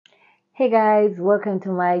Hey guys, welcome to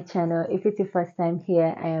my channel. If it's your first time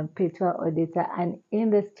here, I am Petra Odita, and in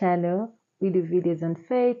this channel we do videos on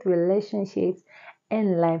faith, relationships,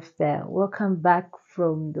 and lifestyle. Welcome back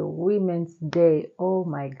from the Women's Day. Oh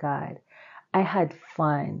my god. I had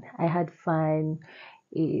fun.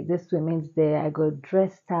 This Women's Day. I got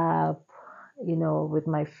dressed up, with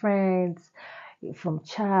my friends from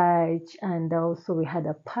church, and also we had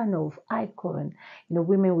a panel of icon,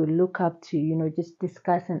 women we look up to, just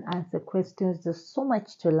discuss and answer questions. There's so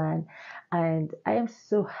much to learn, and I am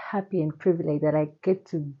so happy and privileged that I get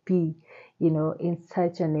to be, in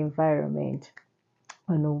such an environment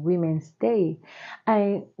on a Women's Day.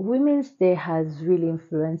 Women's Day has really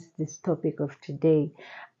influenced this topic of today,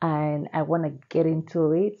 and I want to get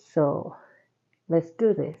into it. So let's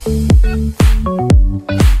do this.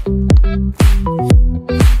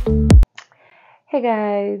 Hey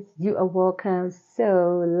guys, you are welcome.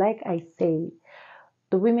 So, like I say,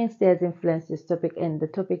 the Women's Day has influenced this topic, and the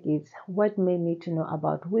topic is what men need to know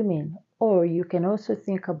about women. Or you can also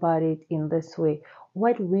think about it in this way: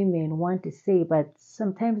 what women want to say, but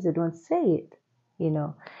sometimes they don't say it,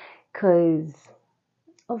 because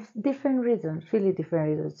of different reasons, really different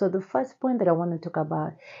reasons. So, the first point that I want to talk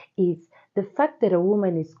about is the fact that a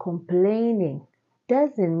woman is complaining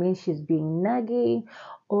doesn't mean she's being nagging,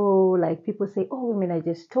 or like people say, oh, women are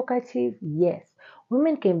just talkative. Yes,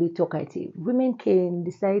 women can be talkative. Women can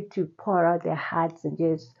decide to pour out their hearts and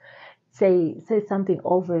just say something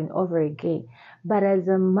over and over again. But as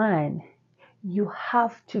a man, you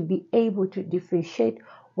have to be able to differentiate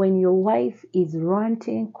when your wife is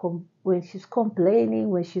ranting, when she's complaining,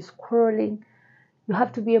 when she's quarreling. You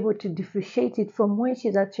have to be able to differentiate it from when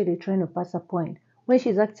she's actually trying to pass a point. When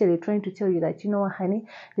she's actually trying to tell you that, you know what, honey,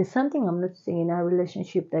 there's something I'm not seeing in our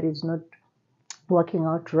relationship that is not working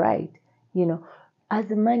out right. You know, as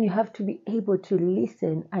a man, you have to be able to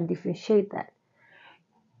listen and differentiate that.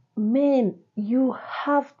 Men, you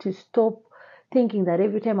have to stop thinking that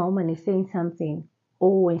every time a woman is saying something,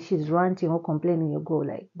 or when she's ranting or complaining, you go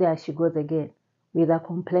like, there she goes again with her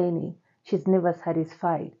complaining. She's never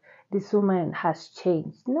satisfied. This woman has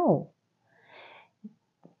changed. No.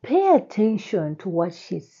 Pay attention to what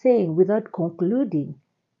she's saying without concluding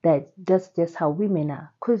that that's just how women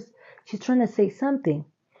are. Because she's trying to say something.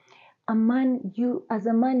 As a man,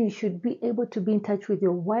 you should be able to be in touch with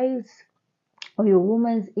your wife's or your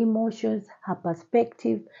woman's emotions, her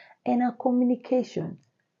perspective, and her communication.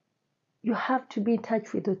 You have to be in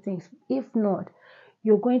touch with those things. If not,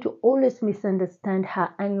 you're going to always misunderstand her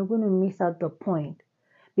and you're going to miss out the point.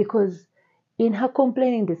 Because in her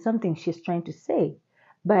complaining, there's something she's trying to say.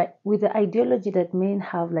 But with the ideology that men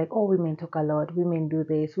have, like, oh, women talk a lot, women do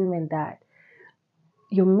this, women that,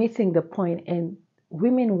 you're missing the point. And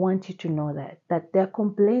women want you to know that their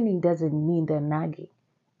complaining doesn't mean they're nagging.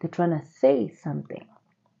 They're trying to say something.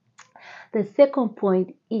 The second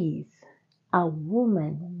point is a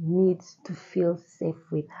woman needs to feel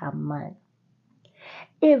safe with her man.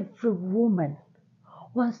 Every woman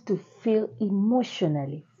wants to feel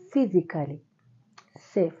emotionally, physically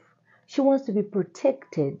safe. She wants to be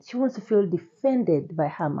protected. She wants to feel defended by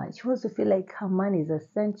her man. She wants to feel like her man is a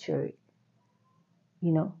sanctuary.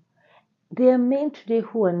 You know, there are men today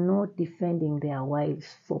who are not defending their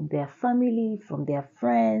wives from their family, from their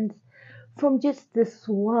friends, from just this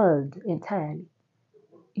world entirely.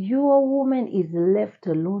 Your woman is left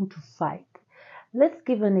alone to fight. Let's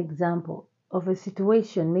give an example of a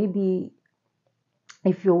situation. Maybe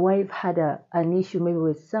if your wife had an issue, maybe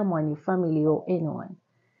with someone, your family or anyone,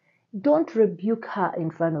 don't rebuke her in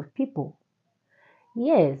front of people.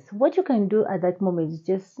 Yes, what you can do at that moment is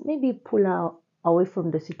just maybe pull her away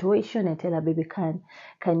from the situation and tell her, baby, can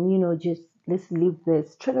just let's leave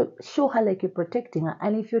this. Try to show her like you're protecting her.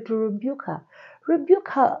 And if you're to rebuke her,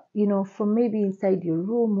 from maybe inside your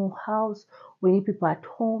room or house when you people are at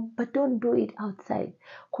home, but don't do it outside.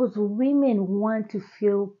 Because women want to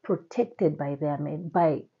feel protected by their men,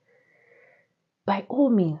 by all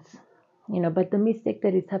means. But the mistake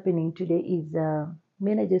that is happening today is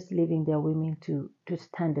men are just leaving their women to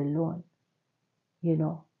stand alone.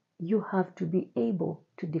 You have to be able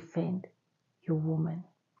to defend your woman.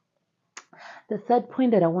 The third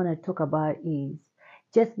point that I want to talk about is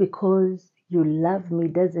just because you love me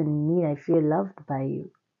doesn't mean I feel loved by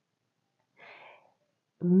you.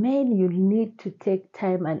 Men, you need to take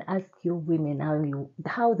time and ask your women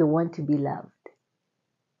how they want to be loved.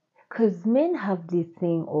 Because men have this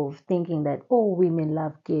thing of thinking that, oh, women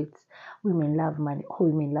love gifts, women love money, oh,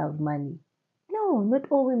 women love money. No, not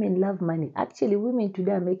all women love money. Actually, women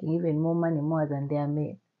today are making even more money more than their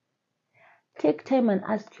men. Take time and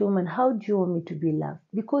ask your woman, how do you want me to be loved?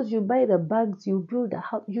 Because you buy the bags, you build a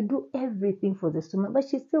house, you do everything for this woman, but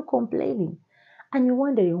she's still complaining. And you're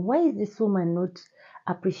wondering, why is this woman not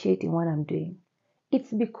appreciating what I'm doing?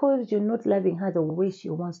 It's because you're not loving her the way she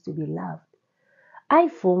wants to be loved. I,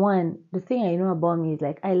 for one, the thing I know about me is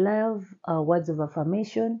like I love words of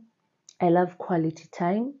affirmation. I love quality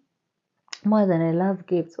time more than I love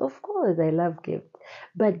gifts. Of course, I love gifts,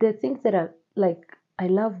 but the things that are like I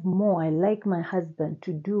love more, I like my husband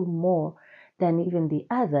to do more than even the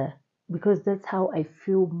other because that's how I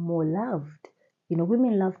feel more loved.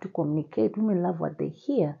 Women love to communicate. Women love what they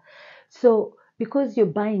hear. So because you're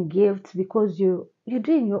buying gifts, because you're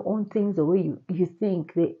doing your own things the way you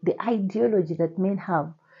think, the ideology that men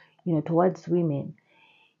have, towards women,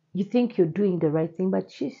 you think you're doing the right thing,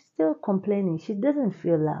 but she's still complaining. She doesn't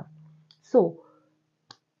feel love. So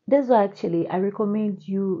that's why actually I recommend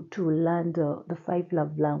you to learn the five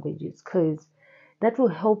love languages because that will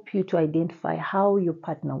help you to identify how your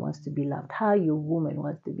partner wants to be loved, how your woman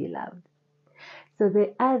wants to be loved. So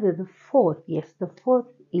the fourth, yes, the fourth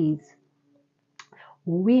is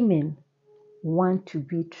women want to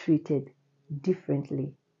be treated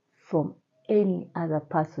differently from any other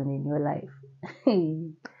person in your life.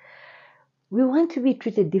 We want to be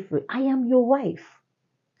treated different. I am your wife.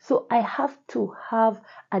 So I have to have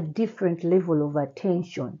a different level of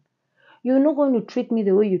attention. You're not going to treat me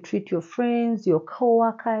the way you treat your friends, your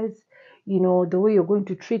coworkers, the way you're going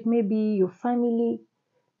to treat maybe your family.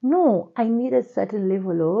 No, I need a certain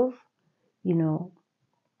level of, you know,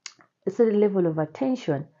 a certain level of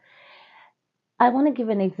attention. I want to give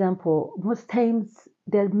an example. Most times,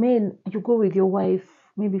 the men, you go with your wife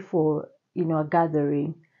maybe for, a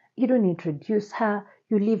gathering. You don't introduce her.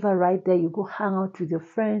 You leave her right there. You go hang out with your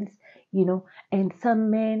friends, and some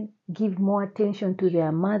men give more attention to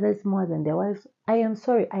their mothers more than their wives. I am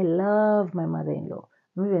sorry. I love my mother-in-law.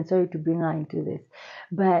 I'm even sorry to bring her into this.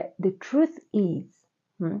 But the truth is,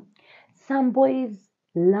 some boys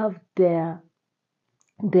love their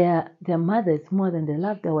mothers more than they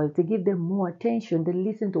love their wives. They give them more attention. They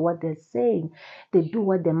listen to what they're saying. They do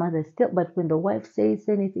what their mothers tell. But when the wife says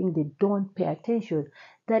anything, they don't pay attention.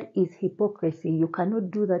 That is hypocrisy. You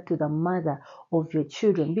cannot do that to the mother of your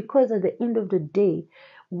children because at the end of the day,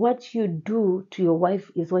 what you do to your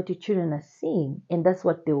wife is what your children are seeing, and that's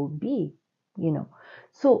what they will be.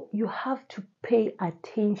 So you have to pay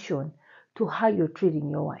attention to how you're treating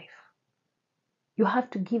your wife. You have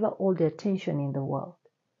to give her all the attention in the world.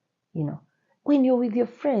 You know, when you're with your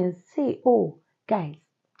friends, say, oh, guys,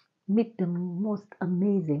 meet the most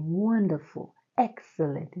amazing, wonderful,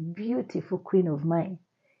 excellent, beautiful queen of mine.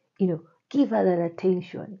 Give her that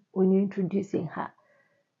attention when you're introducing her.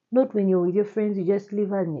 Not when you're with your friends, you just leave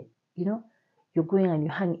her and, you're going and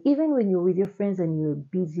you're hanging. Even when you're with your friends and you're a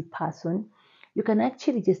busy person, you can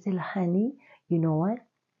actually just tell, honey, you know what?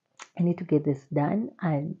 I need to get this done,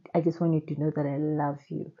 and I just want you to know that I love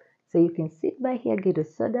you. So you can sit by here, get a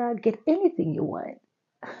soda, get anything you want.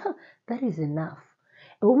 That is enough.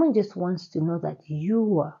 A woman just wants to know that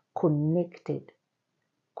you are connected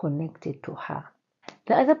to her.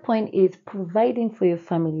 The other point is providing for your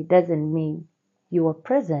family doesn't mean you are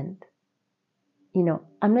present.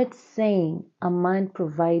 I'm not saying a man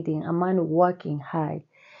providing, a man working hard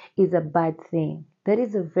is a bad thing. That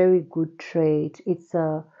is a very good trait. It's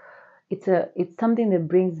something that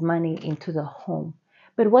brings money into the home.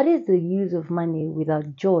 But what is the use of money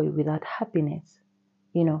without joy, without happiness?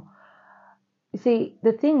 You know, you see,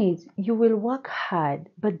 the thing is, you will work hard,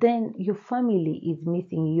 but then your family is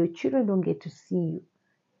missing you. Your children don't get to see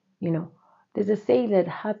you. There's a saying that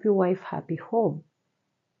happy wife, happy home.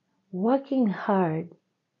 Working hard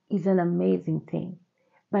is an amazing thing,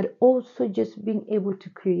 but also just being able to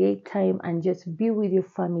create time and just be with your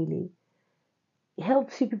family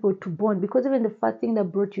helps you people to bond because even the first thing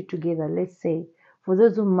that brought you together, let's say, for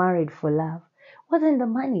those who married for love, wasn't the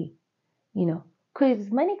money,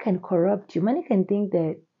 because money can corrupt you. Money can think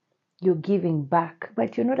that you're giving back,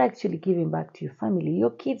 but you're not actually giving back to your family.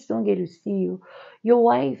 Your kids don't get to see you. Your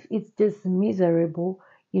wife is just miserable.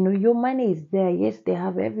 Your money is there. Yes, they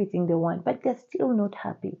have everything they want, but they're still not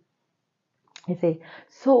happy. I say,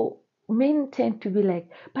 so men tend to be like,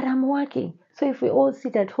 but I'm working. So if we all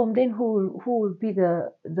sit at home, then who will be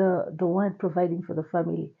the one providing for the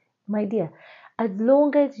family? My dear, as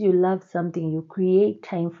long as you love something, you create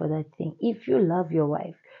time for that thing. If you love your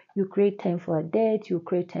wife, you create time for a date, you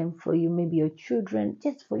create time for you, maybe your children,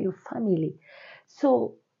 just for your family.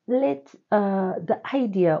 So let the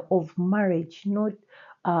idea of marriage not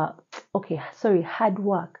uh okay, sorry, hard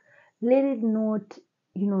work. Let it not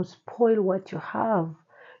spoil what you have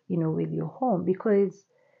with your home because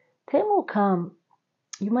Time will come,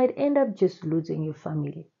 you might end up just losing your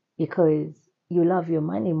family because you love your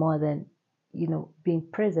money more than, being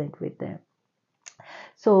present with them.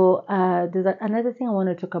 So there's another thing I want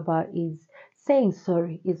to talk about is saying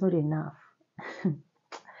sorry is not enough.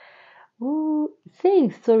 Ooh,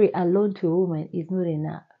 saying sorry alone to a woman is not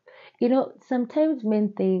enough. Sometimes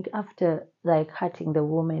men think after like hurting the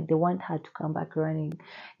woman, they want her to come back running,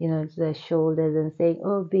 to their shoulders and saying,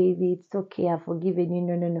 "Oh, baby, it's okay, I've forgiven you."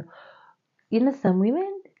 No, no, no. Some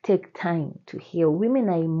women take time to heal. Women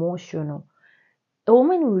are emotional. A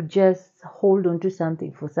woman will just hold on to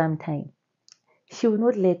something for some time. She will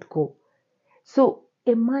not let go. So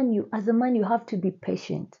as a man, you have to be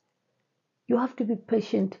patient. You have to be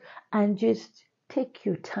patient and just take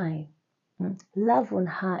your time. Love on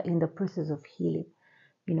her in the process of healing.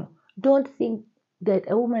 You know, don't think that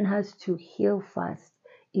a woman has to heal fast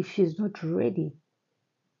if she's not ready.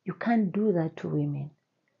 You can't do that to women.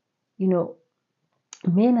 You know,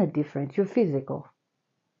 Men are different. You're physical.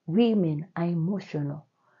 Women are emotional.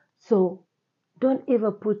 So don't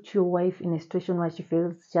ever put your wife in a situation where she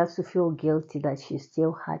has to feel guilty that she's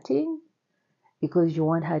still hurting because you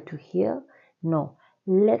want her to heal. No,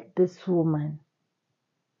 let this woman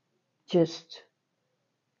just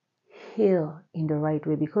heal in the right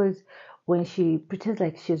way, because when she pretends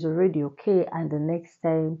like she's already okay and the next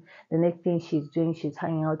thing she's doing, she's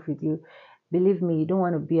hanging out with you, believe me, you don't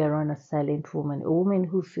want to be around a silent woman, a woman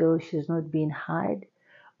who feels she's not being heard,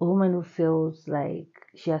 a woman who feels like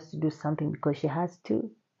she has to do something because she has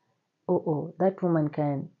to. That woman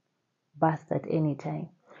can burst at any time.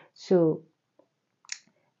 So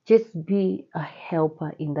just be a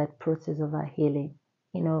helper in that process of our healing.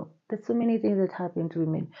 There's so many things that happen to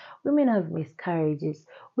women. Women have miscarriages.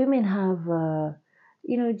 Women have,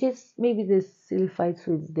 just maybe this silly fights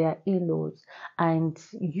with their in-laws, and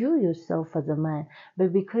you yourself as a man.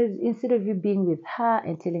 But because instead of you being with her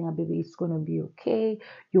and telling her, baby, it's gonna be okay,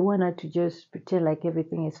 you want her to just pretend like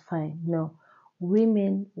everything is fine. No,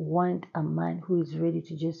 women want a man who is ready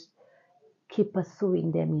to just keep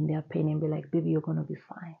pursuing them in their pain and be like, baby, you're gonna be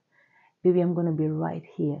fine. Baby, I'm going to be right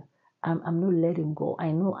here. I'm not letting go. I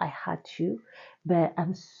know I hurt you, but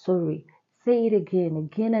I'm sorry. Say it again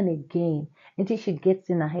and again until she gets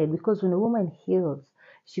in her head. Because when a woman heals,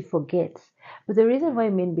 she forgets. But the reason why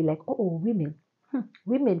men be like,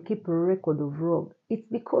 women keep a record of wrong. It's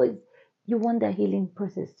because you want the healing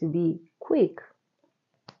process to be quick,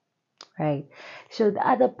 right? So the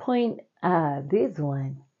other point, this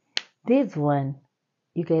one,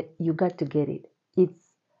 you got to get it. It's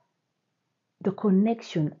the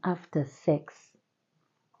connection after sex.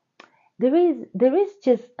 There is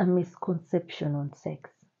just a misconception on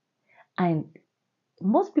sex, and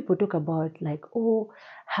most people talk about like,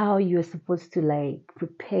 how you're supposed to like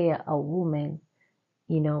prepare a woman,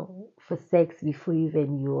 for sex before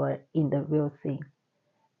even you are in the real thing.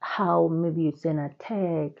 How maybe you send a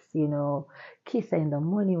text, kiss her in the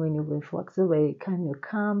morning when you're going for work. So by the time you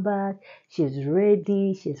come back, she's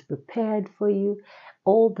ready, she's prepared for you.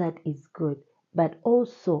 All that is good. But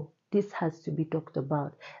also, this has to be talked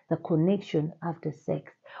about, the connection after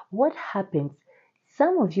sex. What happens?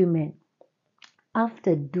 Some of you men,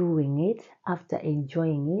 after doing it, after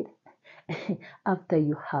enjoying it, after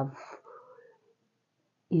you have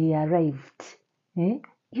arrived,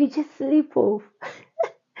 you just sleep off.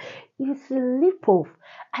 You sleep off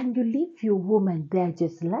and you leave your woman there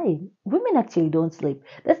just lying. Women actually don't sleep.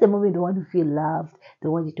 That's the moment they want to feel loved. They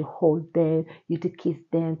want you to hold them, you to kiss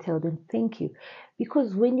them, tell them thank you.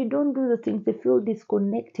 Because when you don't do the things, they feel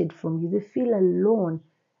disconnected from you. They feel alone.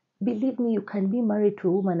 Believe me, you can be married to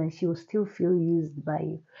a woman and she will still feel used by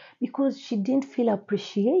you because she didn't feel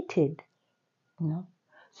appreciated.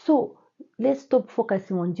 So let's stop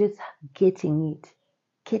focusing on just getting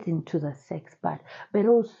to the sex part, but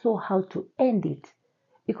also how to end it.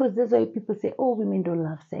 Because that's why people say, women don't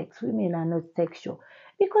love sex, women are not sexual.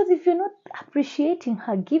 Because if you're not appreciating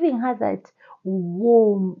her, giving her that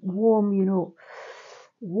warm,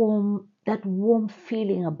 that warm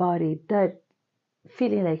feeling about it, that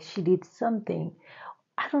feeling like she did something.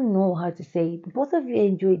 I don't know how to say it. Both of you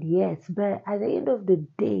enjoyed, yes, but at the end of the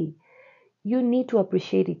day, you need to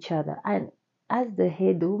appreciate each other. And as the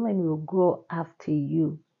head, the woman will go after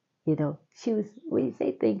you. When you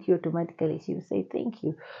say thank you automatically, she will say thank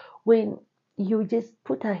you. When you just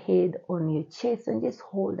put her head on your chest and just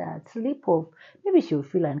hold her, sleep off, maybe she will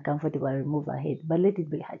feel uncomfortable and remove her head, but let it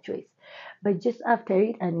be her choice. But just after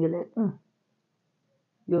it, and you're like,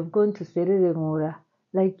 you've gone to Serere Mura,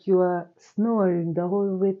 like you are snoring the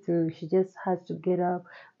whole way through. She just has to get up,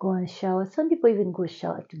 go and shower. Some people even go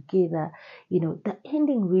shower together. The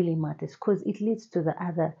ending really matters because it leads to the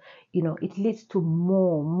other, it leads to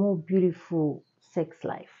more beautiful sex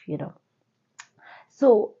life.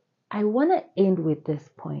 So I want to end with this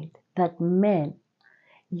point that men,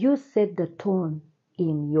 you set the tone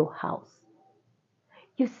in your house.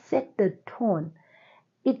 You set the tone.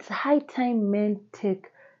 It's high time men take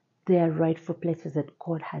their rightful places that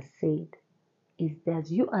God has said is that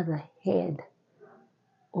you are the head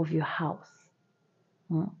of your house.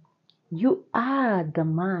 Mm. You are the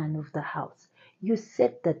man of the house. You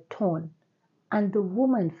set the tone, and the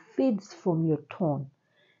woman feeds from your tone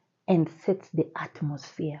and sets the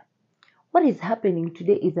atmosphere. What is happening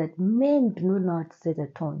today is that men do not set a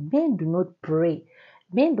tone. Men do not pray.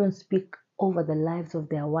 Men don't speak over the lives of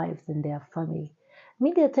their wives and their family.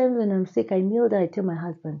 Many times when I'm sick, I kneel down, I tell my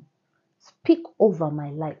husband, speak over my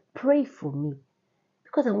life. Pray for me.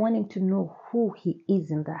 Because I want him to know who he is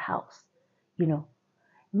in the house.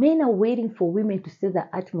 Men are waiting for women to set the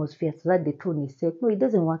atmosphere so that the tone is set. No, it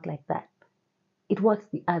doesn't work like that. It works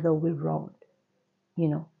the other way around.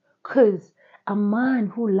 Because a man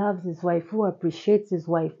who loves his wife, who appreciates his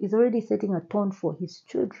wife, is already setting a tone for his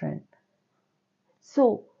children.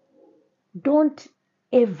 So don't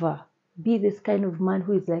ever be this kind of man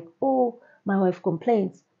who is like, oh, my wife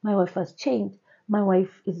complains, my wife has changed, my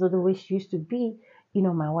wife is not the way she used to be,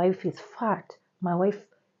 my wife is fat, my wife.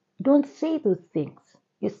 Don't say those things.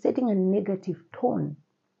 You're setting a negative tone.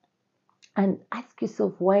 And ask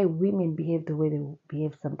yourself why women behave the way they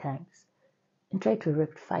behave sometimes and try to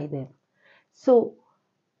rectify them. So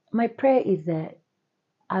my prayer is that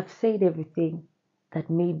I've said everything that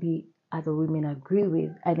maybe other women agree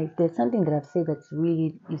with. And if there's something that I've said that's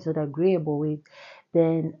really is not agreeable with,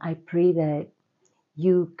 then I pray that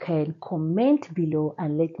you can comment below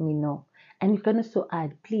and let me know. And you can also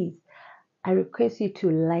add, please, I request you to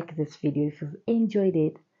like this video. If you've enjoyed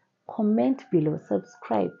it, comment below,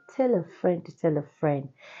 subscribe, tell a friend to tell a friend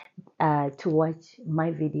to watch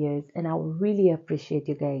my videos, and I will really appreciate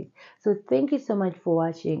you guys. So thank you so much for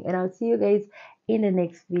watching, and I'll see you guys in the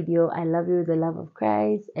next video. I love you with the love of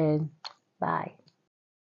Christ, and bye.